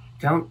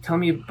 tell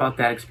me about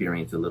that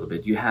experience a little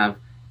bit. You have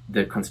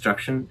the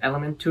construction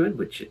element to it,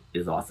 which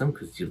is awesome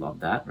because you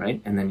love that,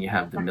 right? And then you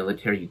have the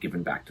military, you've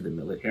given back to the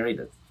military.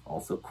 That's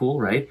also cool,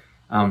 right?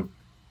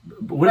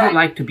 What is it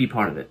like to be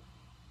part of it?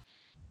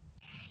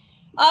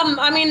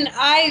 I mean,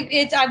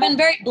 I've been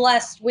very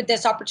blessed with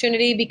this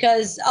opportunity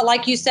because,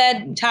 like you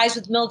said, ties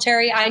with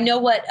military. I know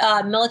what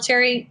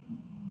military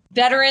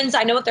veterans,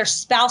 I know what their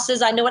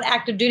spouses, I know what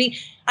active duty,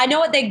 I know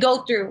what they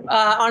go through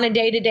on a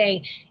day to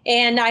day.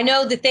 And I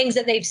know the things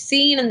that they've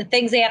seen and the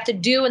things they have to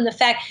do and the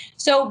fact.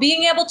 So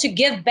being able to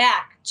give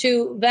back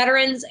to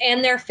veterans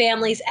and their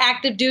families,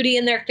 active duty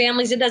and their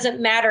families, it doesn't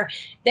matter.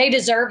 They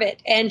deserve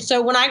it. And so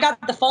when I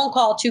got the phone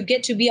call to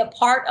get to be a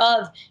part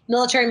of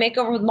Military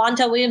Makeover with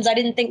Montel Williams, I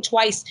didn't think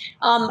twice.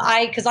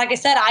 Because like I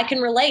said, I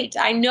can relate.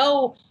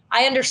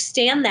 I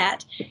understand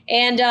that.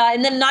 And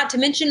then not to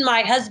mention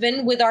my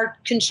husband with our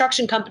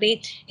construction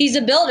company, he's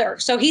a builder.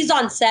 So he's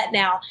on set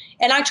now.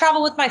 And I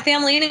travel with my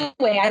family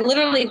anyway. I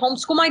literally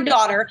homeschool my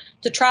daughter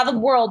to travel the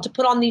world to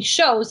put on these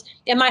shows.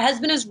 And my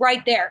husband is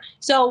right there.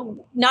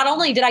 So not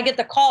only did I get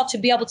the call to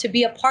be able to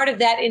be a part of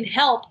that and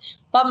help,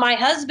 but my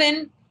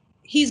husband,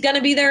 he's going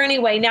to be there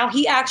anyway. Now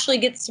he actually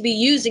gets to be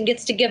used and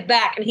gets to give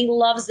back, and he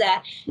loves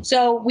that.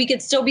 So we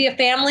could still be a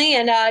family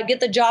and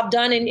get the job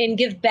done and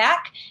give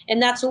back.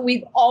 And that's what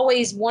we've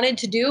always wanted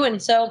to do.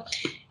 And so,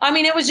 I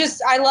mean, it was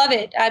just, I love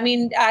it. I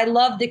mean, I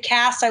love the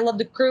cast. I love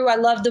the crew. I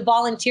love the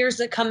volunteers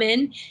that come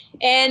in.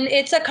 And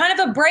it's a kind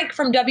of a break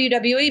from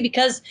WWE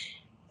because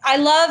I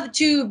love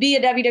to be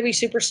a WWE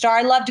superstar.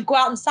 I love to go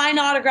out and sign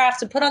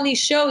autographs and put on these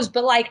shows.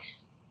 But like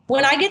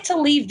when I get to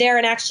leave there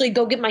and actually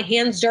go get my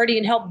hands dirty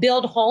and help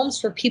build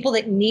homes for people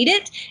that need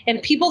it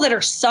and people that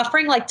are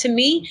suffering, like to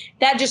me,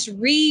 that just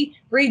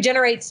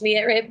regenerates me.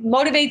 It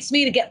motivates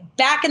me to get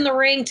back in the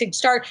ring, to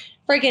start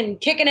freaking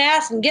kicking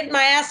ass and getting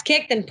my ass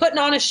kicked and putting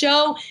on a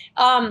show.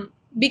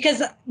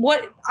 Because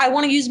what I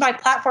want to use my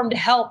platform to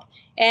help,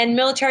 and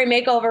Military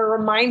Makeover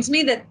reminds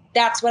me that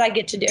that's what I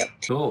get to do.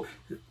 Cool.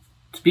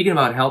 Speaking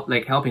about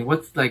helping,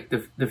 what's like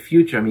the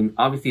future? I mean,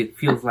 obviously it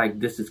feels like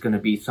this is going to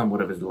be somewhat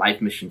of a life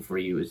mission for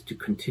you, is to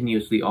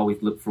continuously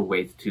always look for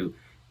ways to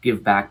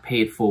give back,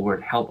 pay it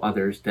forward, help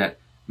others that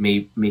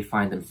may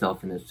find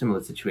themselves in a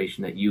similar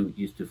situation that you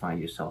used to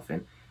find yourself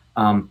in.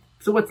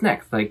 So what's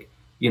next? Like,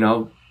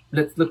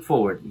 let's look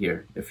forward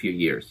here a few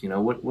years.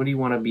 What do you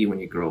want to be when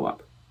you grow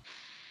up?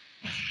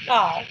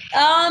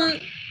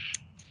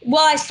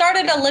 Well, I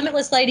started a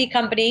Limitless Lady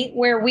company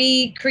where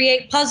we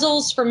create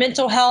puzzles for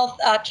mental health,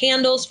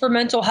 candles for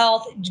mental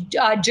health,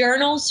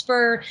 journals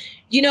for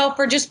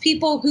just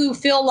people who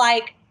feel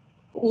like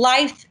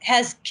life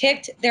has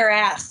kicked their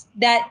ass,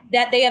 that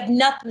they have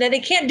nothing, that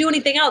they can't do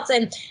anything else.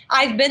 And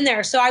I've been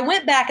there. So I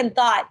went back and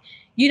thought,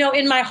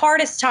 in my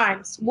hardest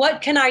times,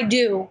 what can I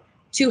do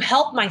to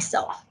help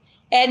myself?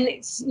 And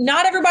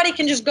not everybody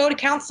can just go to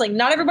counseling.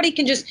 Not everybody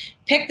can just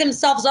pick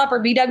themselves up or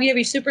be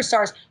WWE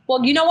superstars.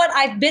 Well, you know what?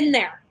 I've been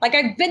there. Like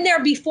I've been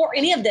there before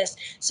any of this.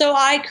 So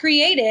I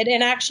created,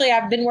 and actually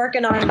I've been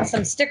working on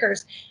some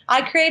stickers.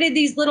 I created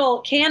these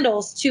little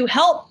candles to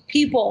help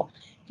people,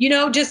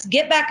 just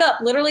get back up.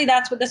 Literally,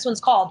 that's what this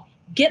one's called.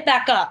 Get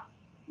back up.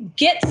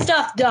 Get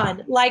stuff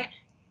done. Like,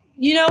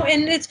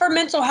 and it's for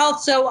mental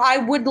health. So I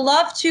would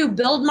love to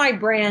build my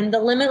brand, the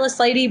Limitless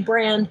Lady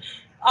brand,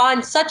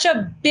 on such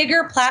a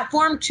bigger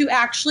platform to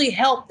actually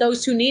help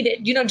those who need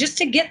it, just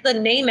to get the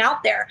name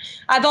out there.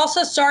 I've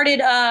also started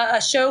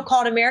a show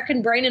called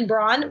American Brain and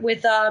Brawn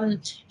with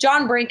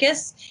John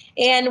Brinkus,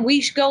 and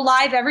we go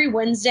live every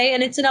Wednesday,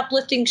 and it's an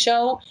uplifting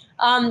show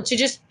to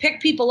just pick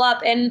people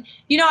up. And,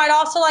 I'd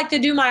also like to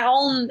do my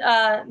own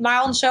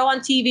show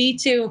on TV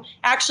to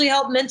actually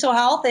help mental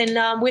health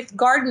and with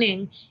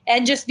gardening.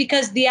 And just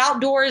because the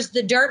outdoors,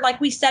 the dirt, like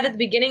we said at the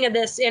beginning of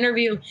this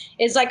interview,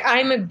 is like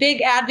I'm a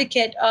big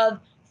advocate of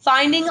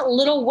finding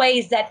little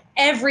ways that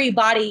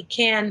everybody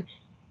can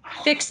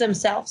fix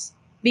themselves,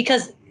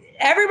 because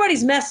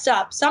everybody's messed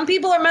up. Some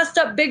people are messed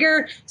up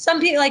bigger.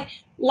 Some people, like,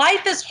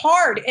 life is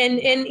hard.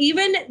 And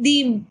even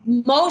the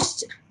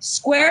most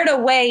squared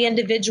away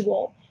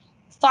individual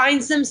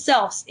finds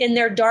themselves in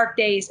their dark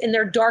days, in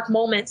their dark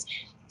moments,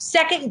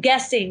 second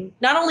guessing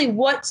not only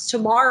what's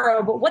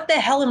tomorrow, but what the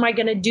hell am I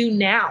going to do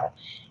now?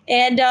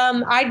 And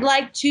I'd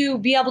like to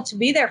be able to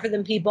be there for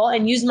them people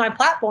and use my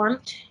platform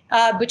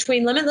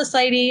between Limitless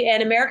Lady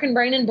and American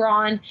Brain and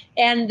Brawn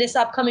and this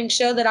upcoming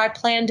show that I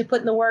plan to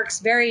put in the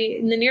works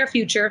in the near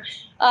future,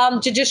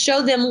 to just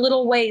show them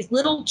little ways,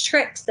 little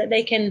tricks that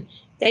they can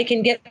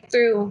get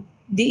through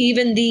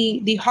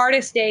the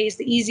hardest days,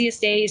 the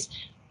easiest days,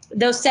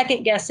 those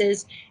second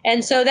guesses.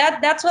 And so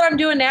that's what I'm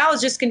doing now,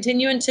 is just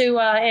continuing to,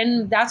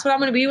 and that's what I'm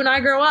going to be when I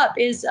grow up,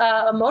 is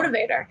a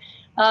motivator.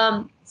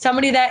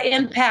 Somebody that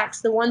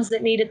impacts the ones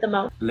that need it the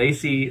most.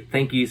 Lacey,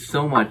 thank you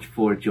so much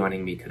for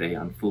joining me today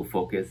on Full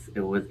Focus.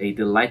 It was a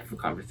delightful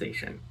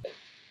conversation.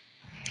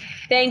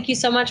 Thank you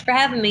so much for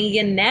having me,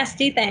 you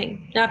nasty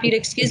thing. Now, if you'd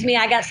excuse me,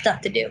 I got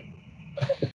stuff to do.